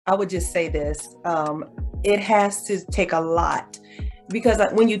I would just say this. It has to take a lot because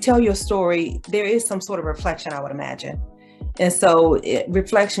when you tell your story, there is some sort of reflection, I would imagine. And so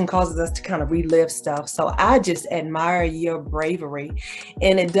reflection causes us to kind of relive stuff. So I just admire your bravery.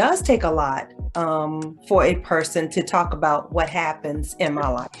 And it does take a lot for a person to talk about what happens in my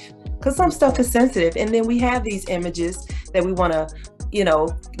life. Because some stuff is sensitive. And then we have these images that we want to,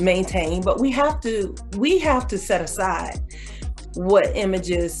 maintain, but we have to set aside what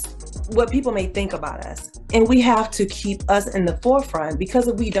people may think about us. And we have to keep us in the forefront, because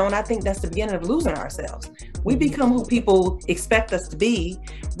if we don't, I think that's the beginning of losing ourselves. We become who people expect us to be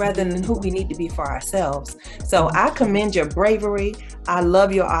rather than who we need to be for ourselves. So I commend your bravery. I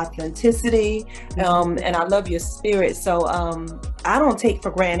love your authenticity, and I love your spirit. So I don't take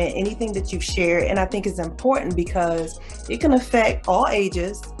for granted anything that you've shared. And I think it's important because it can affect all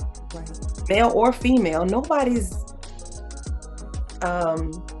ages, male or female.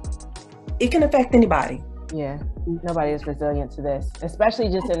 It can affect anybody. Yeah, nobody is resilient to this, especially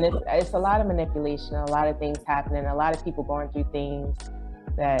just in this. It's a lot of manipulation, a lot of things happening, a lot of people going through things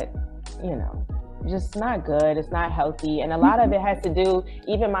that, just not good. It's not healthy. And a lot of it has to do,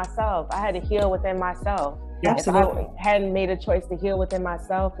 even myself, I had to heal within myself. Absolutely. If I hadn't made a choice to heal within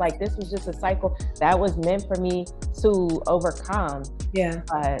myself, like this was just a cycle that was meant for me to overcome. Yeah.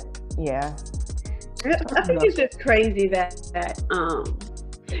 But yeah. I think it's just crazy that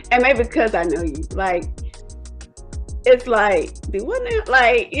and maybe because I know you, like, it's like,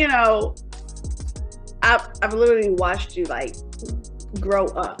 I've literally watched you like grow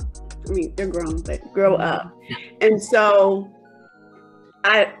up. I mean, you're grown, but grow up. And so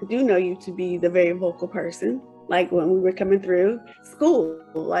I do know you to be the very vocal person. Like when we were coming through school,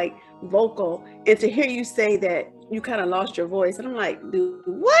 like vocal, and to hear you say that you kind of lost your voice, and I'm like, dude,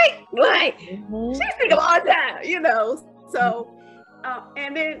 what? Like, she's thinking all that, So,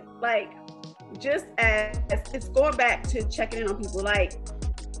 and then like, just as it's going back to checking in on people, like,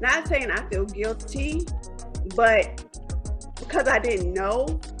 not saying I feel guilty, but because I didn't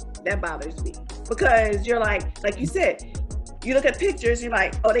know, that bothers me. Because you're like you said, you look at pictures, you're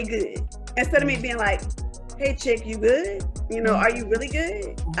like, oh, they good. Instead of me being like, hey chick, you good? Are you really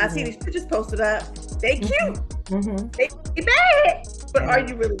good? I see these pictures posted up. They cute. They bad, but are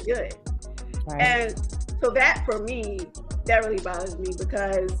you really good? Right. And so that for me, that really bothers me,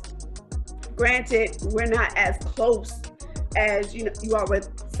 because granted, we're not as close as you are with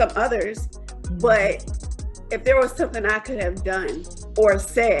some others, but if there was something I could have done or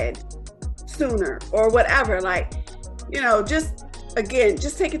said sooner or whatever, like, just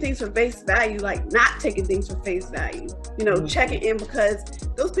taking things for face value, like not taking things for face value, checking in, because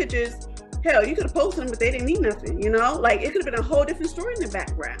those pictures, hell, you could have posted them, but they didn't mean nothing, like it could have been a whole different story in the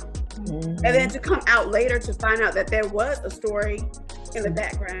background. And then to come out later to find out that there was a story in the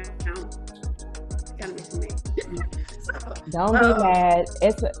background, kind of makes me mad. Don't be mad.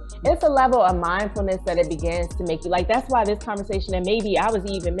 It's a level of mindfulness that it begins to make you, like, that's why this conversation, and maybe I was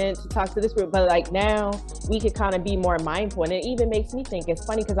even meant to talk to this group, but like now we could kind of be more mindful. And it even makes me think, it's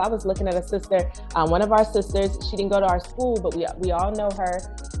funny because I was looking at a sister, one of our sisters, she didn't go to our school, but we all know her.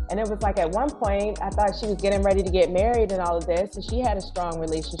 And it was like, at one point, I thought she was getting ready to get married and all of this. And she had a strong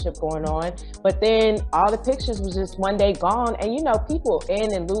relationship going on. But then all the pictures was just one day gone. And people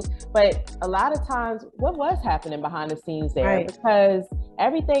in and lose. But a lot of times, what was happening behind the scenes there? Right. Because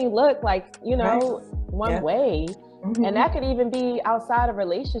everything looked like, one way. And that could even be outside of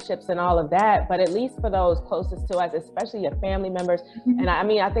relationships and all of that. But at least for those closest to us, especially your family members. And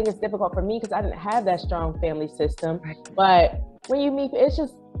I think it's difficult for me because I didn't have that strong family system. Right. But when you meet, it's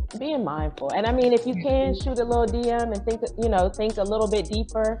just being mindful. And I mean, if you can shoot a little DM and think a little bit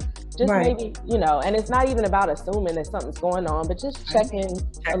deeper, just maybe, and it's not even about assuming that something's going on, but just checking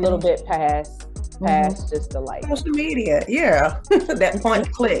a little bit past just the light. Social media, yeah. That point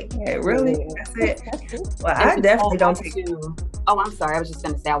click. Yeah, really? That's it. Well, I definitely don't take it. Oh, I'm sorry. I was just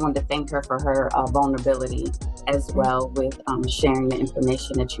going to say, I wanted to thank her for her vulnerability as well with sharing the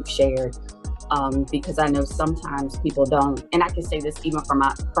information that you've shared. Because I know sometimes people don't, and I can say this even for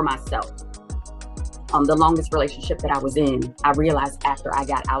myself. The longest relationship that I was in, I realized after I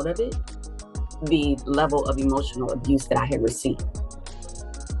got out of it, the level of emotional abuse that I had received.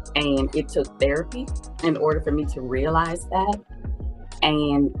 And it took therapy in order for me to realize that.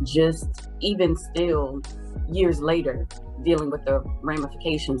 And just even still, years later, dealing with the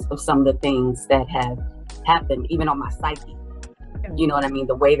ramifications of some of the things that have happened, even on my psyche. You know what I mean?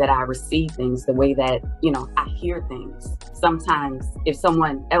 The way that I receive things, the way that, I hear things. Sometimes if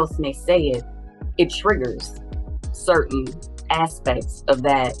someone else may say it, it triggers certain aspects of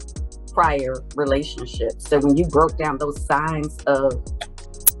that prior relationship. So when you broke down those signs of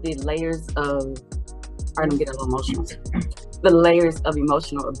the layers of, I'm getting a little emotional, the layers of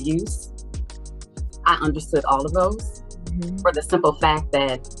emotional abuse, I understood all of those for the simple fact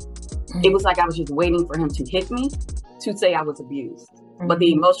that it was like I was just waiting for him to hit me to say I was abused. But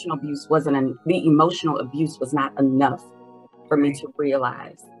the emotional abuse was not enough for me to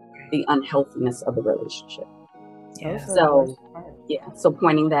realize the unhealthiness of the relationship. Yeah. So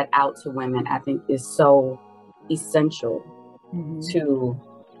pointing that out to women, I think, is so essential to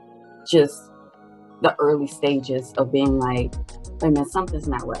just the early stages of being like, wait a minute, something's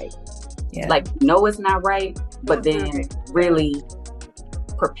not right. Yeah. Like, no, it's not right, but then really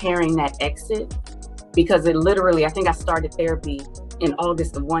preparing that exit, because it literally, I think I started therapy in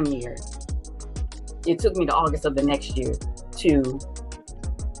August of one year. It took me to August of the next year to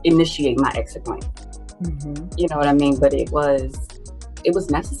initiate my exit plan. You know what I mean? But it was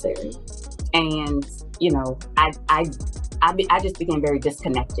necessary. And, you know, I just became very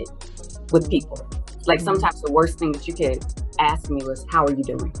disconnected with people. Like sometimes the worst thing that you could ask me was, how are you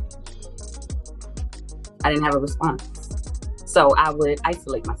doing? I didn't have a response. So I would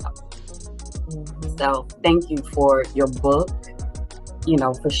isolate myself. So thank you for your book, you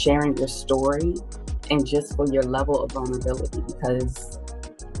know, for sharing your story and just for your level of vulnerability, because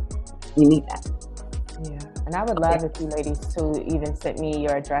we need that. Yeah, and I would love if you ladies too even sent me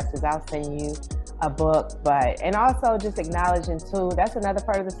your addresses. I'll send you a book, and also just acknowledging too, that's another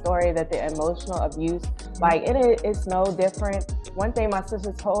part of the story, that the emotional abuse, like it's no different. One thing my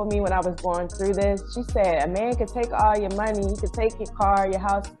sister told me when I was going through this, she said, a man could take all your money, he could take your car, your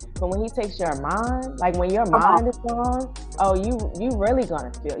house, but when he takes your mind, like when your mind is gone, oh, you really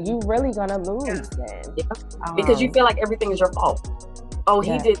gonna lose then. Because you feel like everything is your fault. Oh,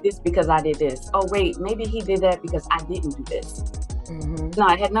 he did this because I did this. Oh, wait, maybe he did that because I didn't do this. No,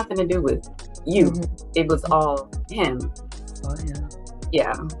 it had nothing to do with you. It was all him. Oh, yeah.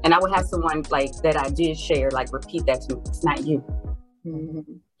 Yeah. And I would have someone like that I did share, like repeat that to me. It's not you.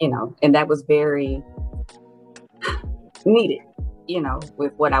 You know, and that was very needed, you know,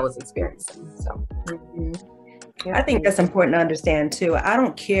 with what I was experiencing. So I think that's important to understand too. I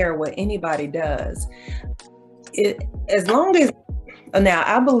don't care what anybody does. As long as, now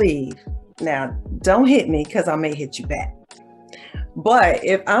I believe, now don't hit me because I may hit you back. But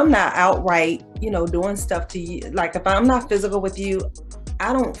if I'm not outright, you know, doing stuff to you, like if I'm not physical with you,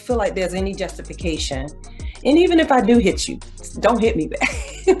 I don't feel like there's any justification. And even if I do hit you, don't hit me back.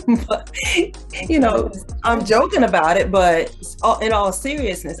 But, you know, I'm joking about it, but in all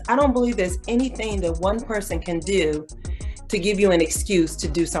seriousness, I don't believe there's anything that one person can do to give you an excuse to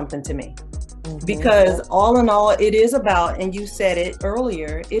do something to me. Because all in all, it is about, and you said it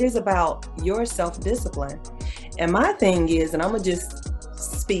earlier, it is about your self-discipline. And my thing is, and I'm gonna just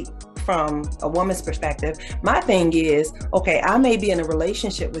speak from a woman's perspective, my thing is, okay, I may be in a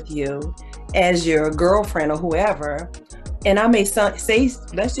relationship with you as your girlfriend or whoever, and I may say,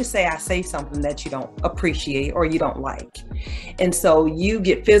 let's just say I say something that you don't appreciate or you don't like. And so you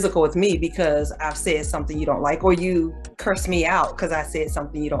get physical with me because I've said something you don't like, or you curse me out because I said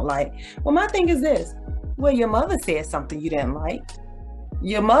something you don't like. Well, my thing is this, well, your mother said something you didn't like.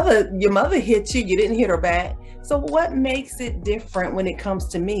 Your mother hit you, you didn't hit her back. So what makes it different when it comes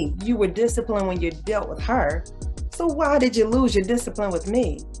to me? You were disciplined when you dealt with her. So why did you lose your discipline with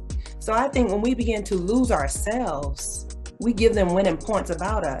me? So I think when we begin to lose ourselves, we give them winning points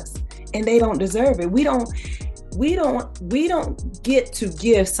about us, and they don't deserve it. We don't get to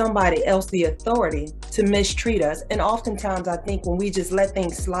give somebody else the authority to mistreat us. And oftentimes I think when we just let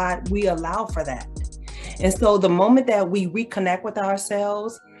things slide, we allow for that. And so the moment that we reconnect with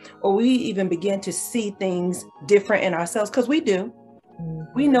ourselves, or we even begin to see things different in ourselves, because we do,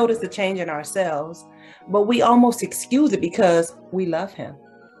 we notice the change in ourselves, but we almost excuse it because we love him.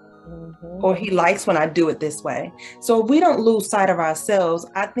 Or he likes when I do it this way. So if we don't lose sight of ourselves,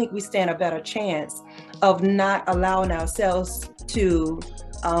 I think we stand a better chance of not allowing ourselves to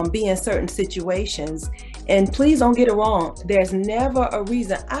be in certain situations. And please don't get it wrong. There's never a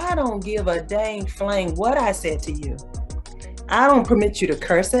reason. I don't give a dang flang what I said to you. I don't permit you to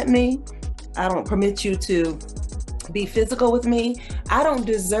curse at me. I don't permit you to be physical with me. I don't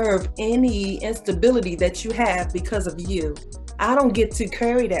deserve any instability that you have because of you. I don't get to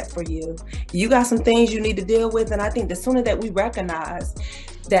carry that for you. You got some things you need to deal with. And I think the sooner that we recognize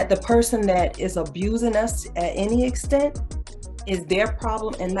that the person that is abusing us at any extent is their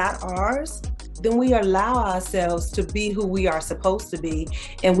problem and not ours, then we allow ourselves to be who we are supposed to be.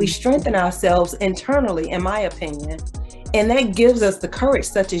 And we strengthen ourselves internally, in my opinion. And that gives us the courage,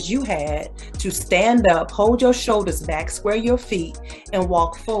 such as you had, to stand up, hold your shoulders back, square your feet, and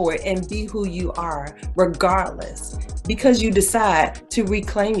walk forward and be who you are, regardless, because you decide to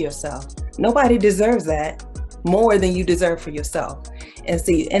reclaim yourself. Nobody deserves that more than you deserve for yourself. And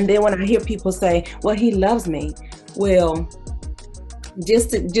then when I hear people say, well, he loves me. Well,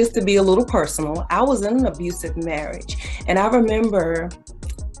 just to be a little personal, I was in an abusive marriage. And I remember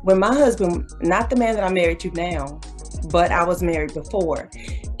when my husband, not the man that I'm married to now, but I was married before.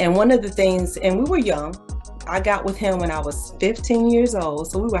 And one of the things, and we were young, I got with him when I was 15 years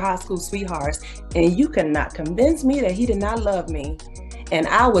old. So we were high school sweethearts. And you cannot convince me that he did not love me. And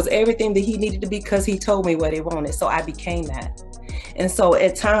I was everything that he needed to be because he told me what he wanted. So I became that. And so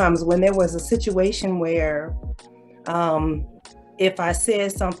at times when there was a situation where if I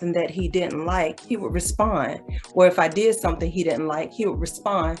said something that he didn't like, he would respond. Or if I did something he didn't like, he would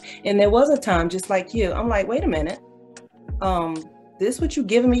respond. And there was a time, just like you, I'm like, wait a minute. This what you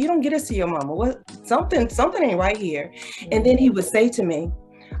giving me? You don't get this to your mama. What? Something ain't right here. And then he would say to me,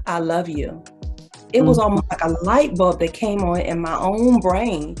 I love you. It was almost like a light bulb that came on in my own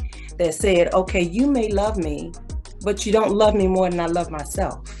brain that said, okay, you may love me, but you don't love me more than I love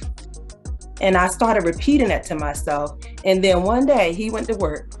myself. And I started repeating that to myself. And then one day he went to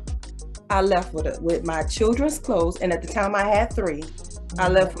work. I left with my children's clothes. And at the time I had 3. I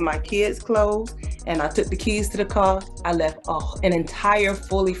left with my kids' clothes and I took the keys to the car. I left an entire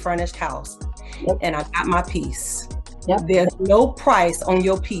fully furnished house. Yep. And I got my peace. Yep. There's no price on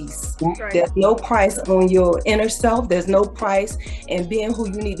your peace. Right. There's no price on your inner self. There's no price in being who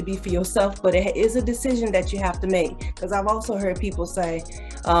you need to be for yourself. But it is a decision that you have to make. Because I've also heard people say,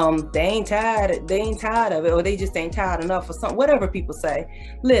 they ain't tired of it, or they just ain't tired enough, or something, whatever people say.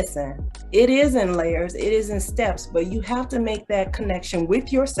 Listen, it is in layers, it is in steps, but you have to make that connection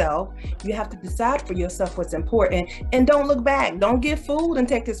with yourself. You have to decide for yourself what's important, and don't look back. Don't get fooled and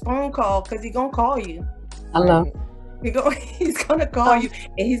take this phone call, because he's gonna call you. Hello. He's gonna call you,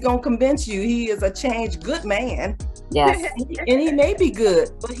 and he's gonna convince you he is a changed good man. Yes. And he may be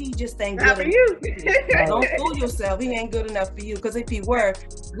good, but he just ain't good for you. Don't fool yourself. He ain't good enough for you, because if he were,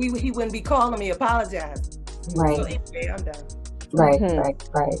 he wouldn't be calling me apologizing. Right. So anyway, I'm done. Right.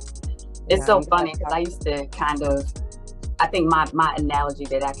 It's so funny because I used to I think my analogy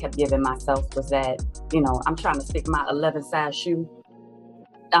that I kept giving myself was that, I'm trying to stick my 11 size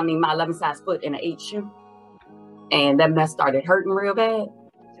foot in an 8 shoe. And that mess started hurting real bad.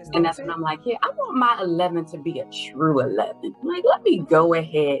 And that's when I'm like, yeah, I want my 11 to be a true 11. Like, let me go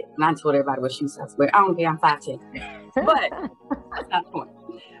ahead. And I told everybody what shoe size I wear. I don't care, I'm 5'10". But that's not the point.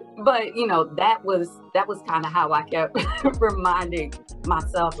 But that was kind of how I kept reminding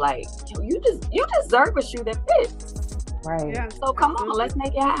myself, like, you deserve a shoe that fits. Right. Yeah. So come on, let's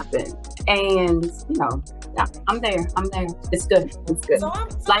make it happen. And I'm there. It's good. So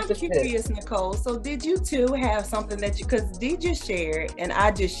I'm curious, Nicole. So did you two have something because Dee just shared and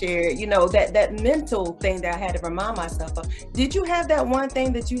I just shared, that mental thing that I had to remind myself of. Did you have that one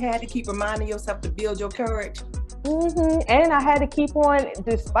thing that you had to keep reminding yourself to build your courage? Mm-hmm. And I had to keep on,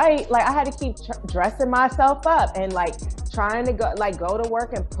 despite, I had to keep dressing myself up and trying to go to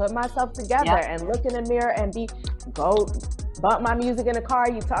work and put myself together and look in the mirror and bump my music in the car.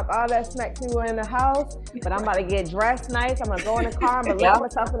 You talk all that smack to you in the house, but I'm about to get dressed nice. I'm gonna go in the car. I'm gonna look at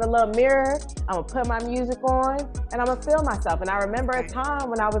myself in the little mirror. I'm gonna put my music on and I'm gonna feel myself. And I remember a time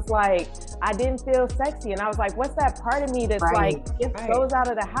when I was like, I didn't feel sexy, and I was like, what's that part of me that's goes out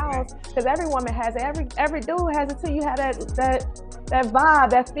of the house? Because every woman has it. Every dude has it too. You have that vibe,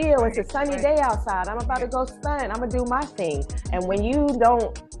 that feel. It's a sunny day outside. I'm about to go stunt. I'm gonna do my thing. And when you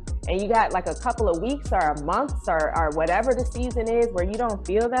don't, and you got a couple of weeks or a month or whatever the season is where you don't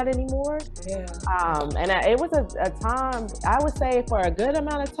feel that anymore. Yeah. It was a time, I would say for a good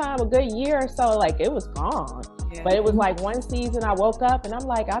amount of time, a good year or so, it was gone. Yeah. But it was one season I woke up and I'm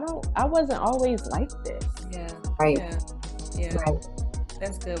like, I wasn't always like this. Yeah. Right. Yeah. Right.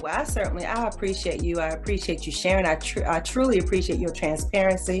 That's good. Well, I appreciate you. I appreciate you sharing. I truly appreciate your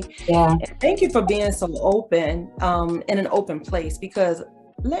transparency. Yeah. And thank you for being so open in an open place, because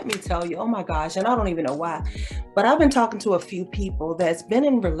let me tell you, oh my gosh, and I don't even know why, but I've been talking to a few people that's been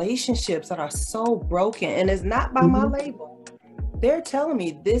in relationships that are so broken, and it's not by my label. They're telling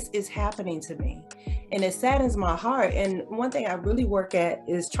me this is happening to me, and it saddens my heart. And one thing I really work at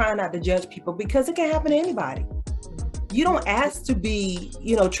is trying not to judge people, because it can happen to anybody. You don't ask to be,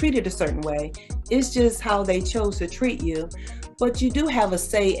 treated a certain way. It's just how they chose to treat you. But you do have a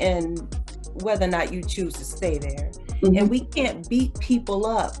say in whether or not you choose to stay there. And we can't beat people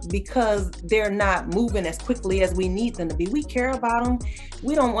up because they're not moving as quickly as we need them to be. We care about them.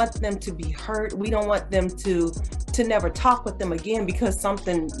 We don't want them to be hurt. We don't want them to to never talk with them again because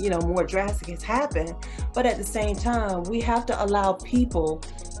something, more drastic has happened. But at the same time, we have to allow people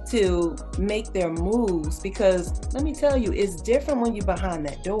to make their moves, because let me tell you, it's different when you're behind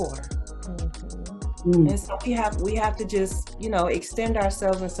that door. Mm-hmm. And so we have to just, extend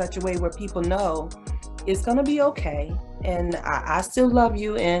ourselves in such a way where people know it's going to be okay. And I still love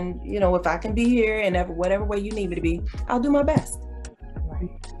you. And, if I can be here in whatever way you need me to be, I'll do my best. Right.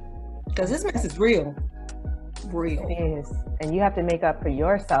 Because this mess is real. It is. And you have to make up for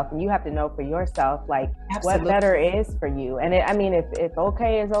yourself, and you have to know for yourself, like, Absolutely. What better is for you. And if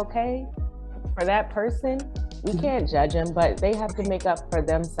okay is okay for that person, we can't judge them, but they have to make up for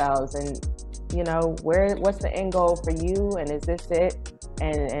themselves. And, what's the end goal for you? And is this it?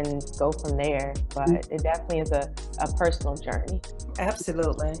 And go from there. But it definitely is a personal journey.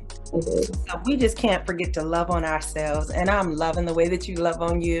 Absolutely. So we just can't forget to love on ourselves. And I'm loving the way that you love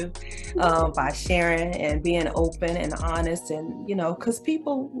on you, by sharing and being open and honest. And, because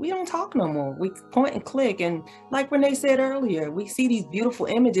people, we don't talk no more. We point and click. And like Renee said earlier, we see these beautiful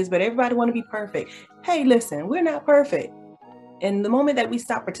images, but everybody want to be perfect. Hey, listen, we're not perfect. And the moment that we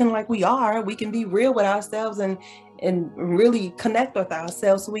stop pretending like we are, we can be real with ourselves and really connect with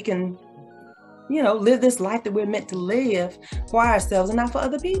ourselves, so we can, live this life that we're meant to live for ourselves and not for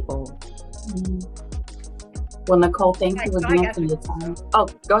other people. Well, Nicole, thank you again for your time. Oh,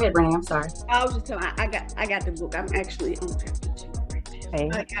 go ahead, Renee. I'm sorry. I was just telling I got the book. I'm actually on chapter 2 right now. Hey,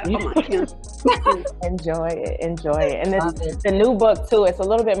 I got it on my Kindle. Enjoy it. And the new book too, it's a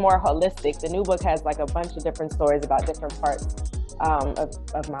little bit more holistic. The new book has like a bunch of different stories about different parts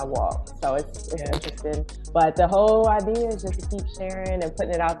of my walk. So it's interesting. But the whole idea is just to keep sharing and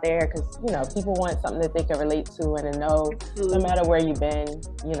putting it out there, because, people want something that they can relate to and to know no matter where you've been,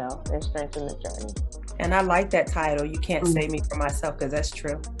 there's strength in the journey. And I like that title, You Can't Save Me From Myself, because that's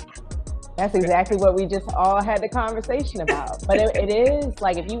true. That's exactly what we just all had the conversation about. But it is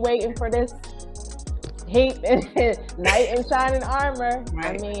like, if you waiting for this knight in shining armor,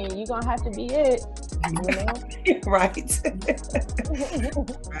 right. I mean, you're gonna have to be it. Right.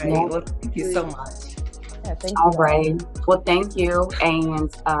 Right. Well, thank you so much. Yeah, thank you. All right. Well, thank you.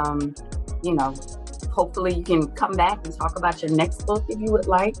 And hopefully you can come back and talk about your next book if you would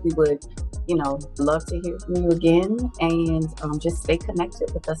like. We would, love to hear from you again, and just stay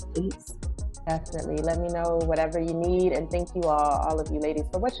connected with us, please. Definitely. Let me know whatever you need. And thank you all of you ladies,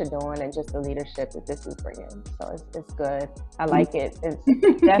 for what you're doing and just the leadership that this is bringing. So it's good. I like it. It's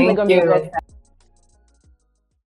definitely going to be a good time.